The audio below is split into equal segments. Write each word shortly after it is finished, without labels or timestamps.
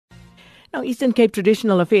Now, Eastern Cape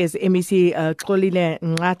Traditional Affairs MEC Xolile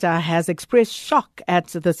Nqatha has expressed shock at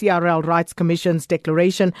the CRL Rights Commission's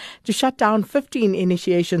declaration to shut down 15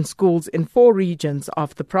 initiation schools in 4 regions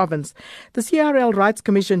of the province. The CRL Rights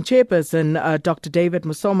Commission Chairperson, Dr. David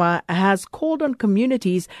Mosoma, has called on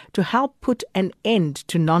communities to help put an end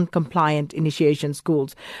to non-compliant initiation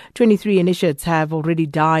schools. 23 initiates have already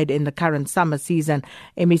died in the current summer season.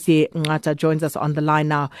 MEC Nqatha joins us on the line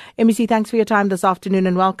now. MEC, thanks for your time this afternoon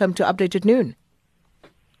and welcome to Update at Noon.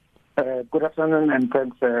 Good afternoon and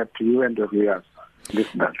thanks to you and your viewers,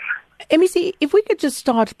 listeners. MEC, if we could just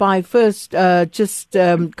start by first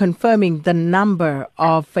confirming the number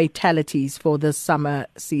of fatalities for this summer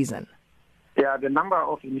season. Yeah, the number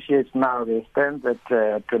of initiates now stands at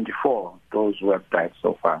 24, those who have died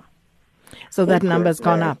so far. So that number's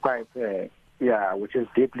gone up. Which is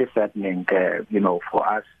deeply saddening, for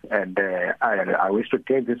us. And I wish to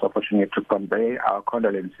take this opportunity to convey our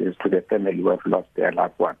condolences to the family who have lost their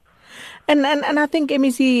loved one. And I think,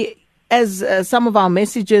 MEC, as some of our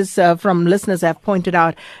messages from listeners have pointed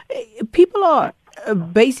out, people are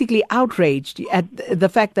basically outraged at the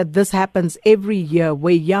fact that this happens every year,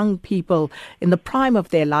 where young people in the prime of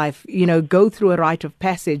their life, go through a rite of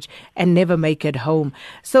passage and never make it home.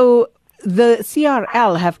 So the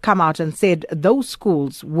CRL have come out and said those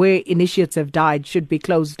schools where initiates have died should be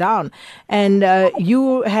closed down. And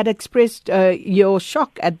you had expressed your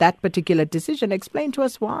shock at that particular decision. Explain to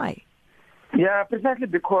us why. Yeah, precisely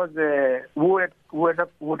because we would have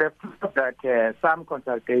thought that some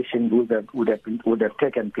consultation would have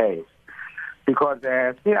taken place. Because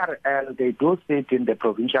CRL, they do sit in the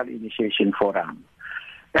Provincial Initiation Forum.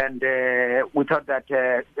 And we thought that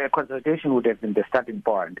the consultation would have been the starting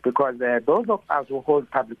point, because those of us who hold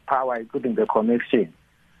public power, including the Commission,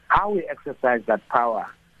 how we exercise that power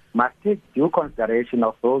must take due consideration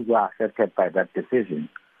of those who are affected by that decision.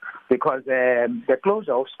 Because the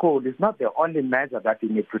closure of school is not the only measure that you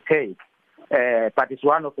need to take, but it's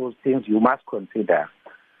one of those things you must consider.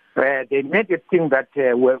 The immediate thing that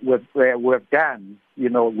we've done,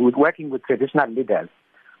 with working with traditional leaders,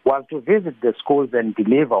 was to visit the schools and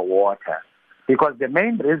deliver water, because the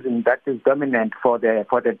main reason that is dominant for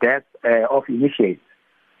the death of initiates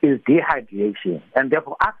is dehydration, and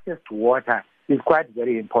therefore access to water is quite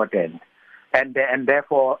very important, and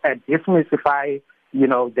therefore demystify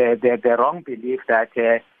the wrong belief that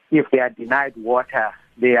if they are denied water,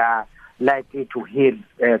 they are likely to heal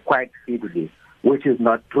quite speedily, which is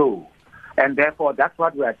not true, and therefore that's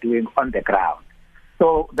what we are doing on the ground.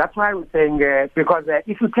 So that's why we're saying, because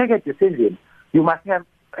if you take a decision, you must have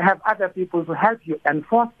other people to help you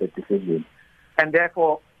enforce the decision. And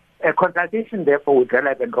therefore, a consultation, with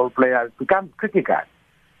relevant role players becomes critical.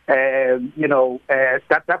 That's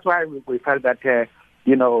why we felt that, it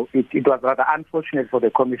was rather unfortunate for the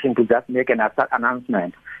Commission to just make an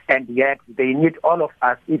announcement. And yet they need all of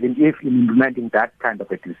us, even if in implementing that kind of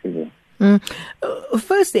a decision.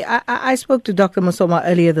 Firstly, I spoke to Dr. Mosoma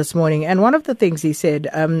earlier this morning, and one of the things he said,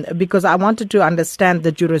 because I wanted to understand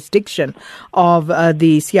the jurisdiction of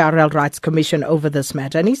the CRL Rights Commission over this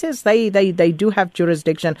matter, and he says they do have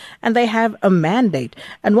jurisdiction and they have a mandate.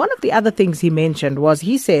 And one of the other things he mentioned was,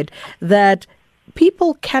 he said that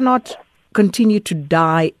people cannot continue to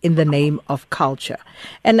die in the name of culture.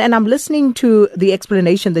 And I'm listening to the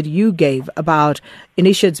explanation that you gave about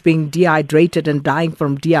initiates being dehydrated and dying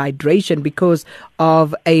from dehydration because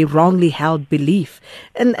of a wrongly held belief.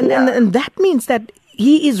 And that means that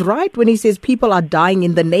he is right when he says people are dying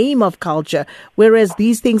in the name of culture, whereas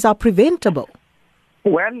these things are preventable.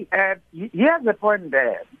 Well, here's the point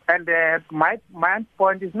there. And my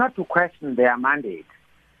point is not to question their mandate,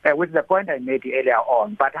 which is the point I made earlier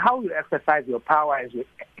on, but how you exercise your power as you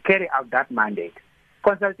carry out that mandate.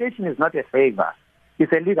 Consultation is not a favor.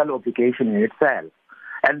 It's a legal obligation in itself.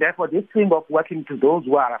 And therefore, this thing of working to those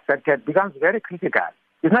who are affected becomes very critical.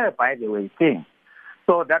 It's not a by-the-way thing.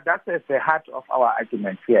 So that's at the heart of our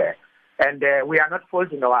argument here. And we are not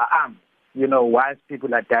folding our arms, whilst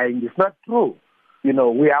people are dying. It's not true. We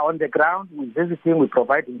are on the ground, we're visiting, we're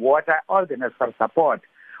providing water, all the necessary support.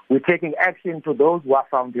 We're taking action to those who are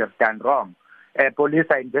found to have done wrong. Police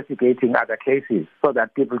are investigating other cases so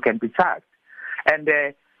that people can be charged. And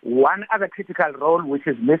one other critical role which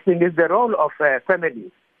is missing is the role of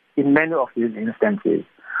families in many of these instances,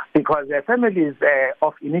 because families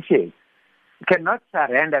of initiates cannot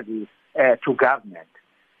surrender this to government.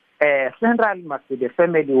 Central must be the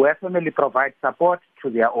family, where family provides support to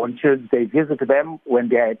their own children. They visit them when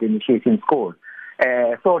they are at the initiation school.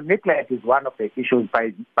 So neglect is one of the issues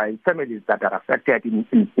by families that are affected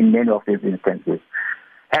in many of these instances.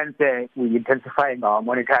 Hence, we're intensifying our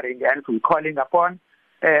monitoring and we're calling upon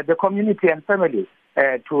the community and families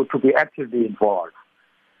to be actively involved.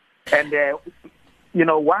 And,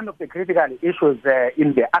 one of the critical issues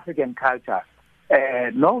in the African culture,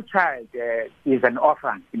 no child is an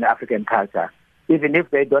orphan in African culture. Even if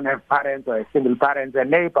they don't have parents or a single parent, a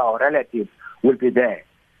neighbor or relative will be there.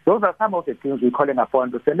 Those are some of the things we're calling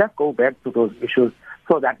upon to say, let's go back to those issues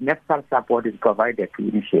so that necessary support is provided to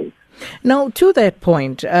initiate. Now, to that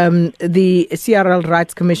point, the CRL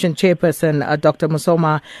Rights Commission Chairperson, Dr.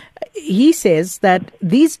 Mosoma, he says that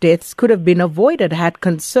these deaths could have been avoided had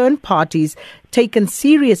concerned parties taken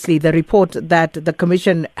seriously the report that the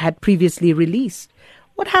Commission had previously released.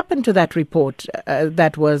 What happened to that report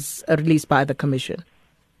that was released by the Commission?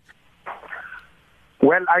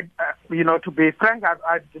 Well, to be frank,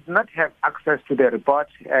 I did not have access to the report.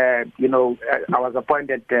 I was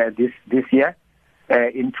appointed this year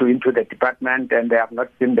into the department, and I have not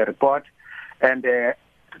seen the report. And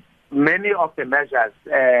many of the measures,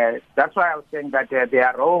 that's why I was saying that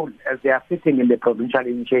their role as they are sitting in the Provincial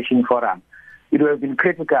Initiation Forum, it would have been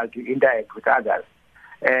critical to interact with others,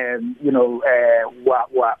 who are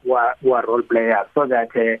role players, so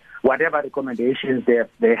that whatever recommendations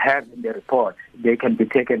they have in the report, they can be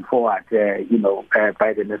taken forward,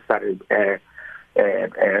 by the necessary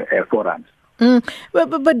forums.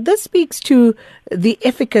 But this speaks to the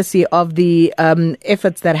efficacy of the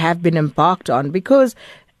efforts that have been embarked on, because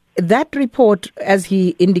that report, as he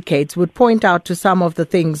indicates, would point out to some of the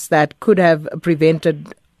things that could have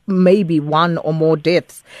prevented maybe one or more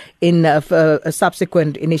deaths in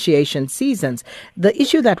subsequent initiation seasons. The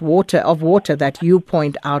issue of water that you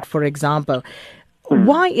point out, for example,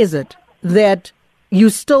 why is it that you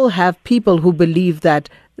still have people who believe that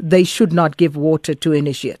they should not give water to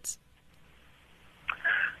initiates?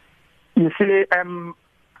 You see,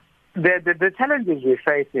 the challenges we're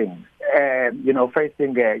facing,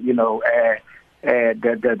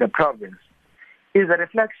 the province, is a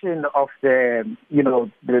reflection of the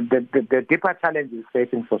deeper challenges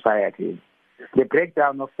facing society, the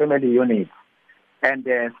breakdown of family units, and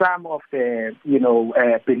some of the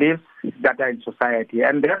beliefs that are in society,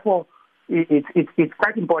 and therefore it's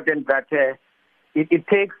quite important that it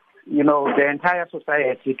takes the entire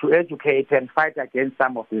society to educate and fight against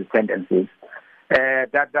some of these tendencies.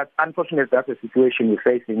 That's unfortunate. That's the situation we're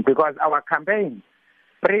facing, because our campaign,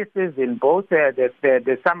 pre-season, both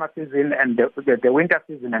the summer season and the winter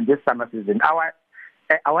season and this summer season, our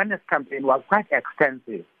awareness campaign was quite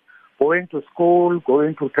extensive. Going to school,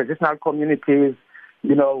 going to traditional communities,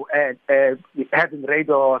 having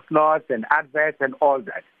radio slots and adverts and all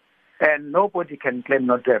that. And nobody can claim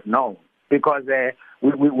not to have known, because we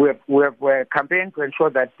have campaigned to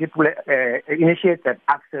ensure that people initiate that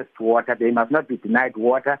access to water. They must not be denied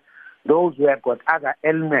water. Those who have got other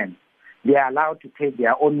ailments, they are allowed to take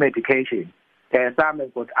their own medication. Some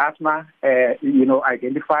have got asthma,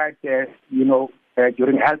 identified,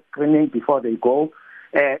 during health screening before they go.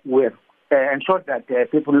 We have ensured that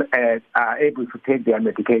people are able to take their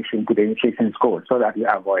medication to the initiation school so that we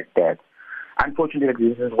avoid that. Unfortunately,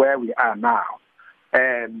 this is where we are now.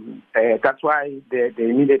 That's why the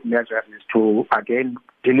immediate measure is to, again,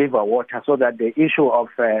 deliver water, so that the issue of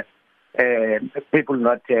people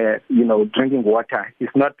not, drinking water is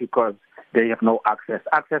not because they have no access.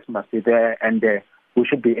 Access must be there, and we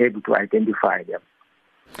should be able to identify them.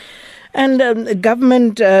 And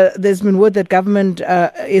government, there's been word that government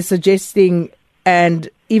is suggesting and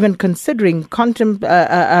even considering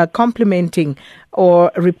complementing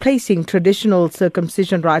or replacing traditional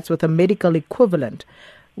circumcision rites with a medical equivalent.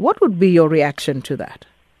 What would be your reaction to that?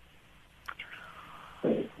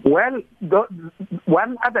 Well,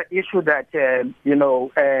 one other issue that, I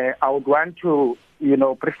would want to,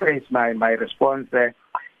 preface my response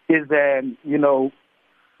is,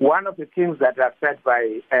 one of the things that are said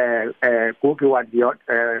by Gugi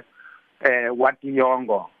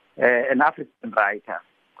Wadiyongo, an African writer,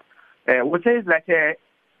 which says that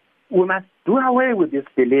we must do away with this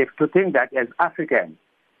belief to think that as Africans,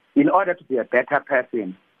 in order to be a better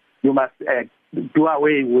person, you must do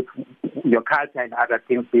away with your culture and other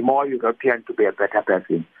things, be more European to be a better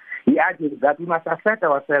person. He argues that we must accept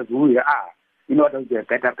ourselves who we are in order to be a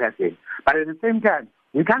better person. But at the same time,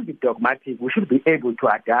 we can't be dogmatic. We should be able to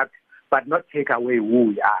adapt, but not take away who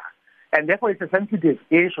we are. And therefore, it's a sensitive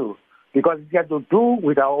issue, because it has to do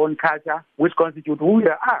with our own culture, which constitutes who we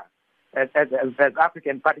are as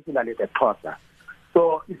African, particularly the Xhosa.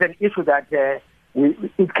 So it's an issue that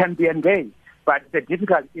it can be engaged, but it's a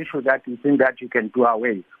difficult issue that you think that you can do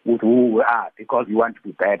away with who we are because you want to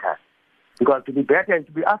be better. Because to be better is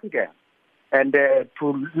to be African, and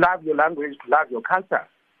to love your language, to love your culture,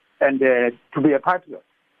 and to be a patriot.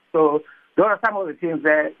 So those are some of the things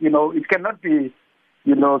that, it cannot be,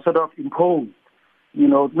 sort of imposed,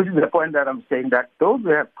 which is the point that I'm saying, that those who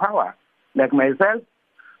have power, like myself,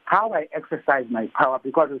 how I exercise my power,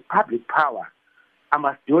 because it's public power, I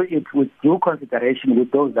must do it with due consideration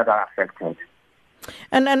with those that are affected.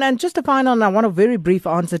 And just a final, I want a very brief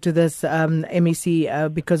answer to this,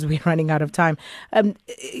 MEC, because we're running out of time.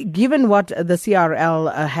 Given what the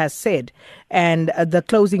CRL has said and the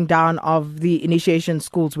closing down of the initiation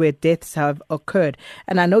schools where deaths have occurred,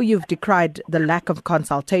 and I know you've decried the lack of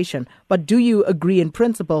consultation, but do you agree in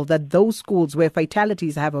principle that those schools where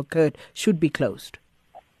fatalities have occurred should be closed?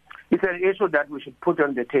 It's an issue that we should put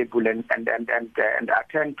on the table and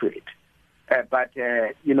attend to it. But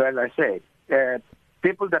as I said,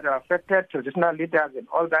 people that are affected, traditional leaders and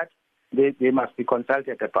all that, they must be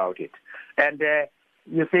consulted about it. And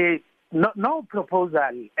you see, no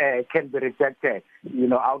proposal can be rejected,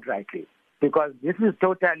 outrightly, because this is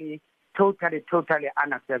totally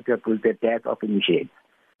unacceptable, the death of initiates.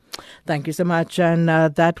 Thank you so much. And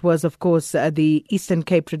that was, of course, the Eastern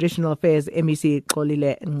Cape Traditional Affairs MEC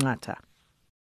Xolile Nqatha.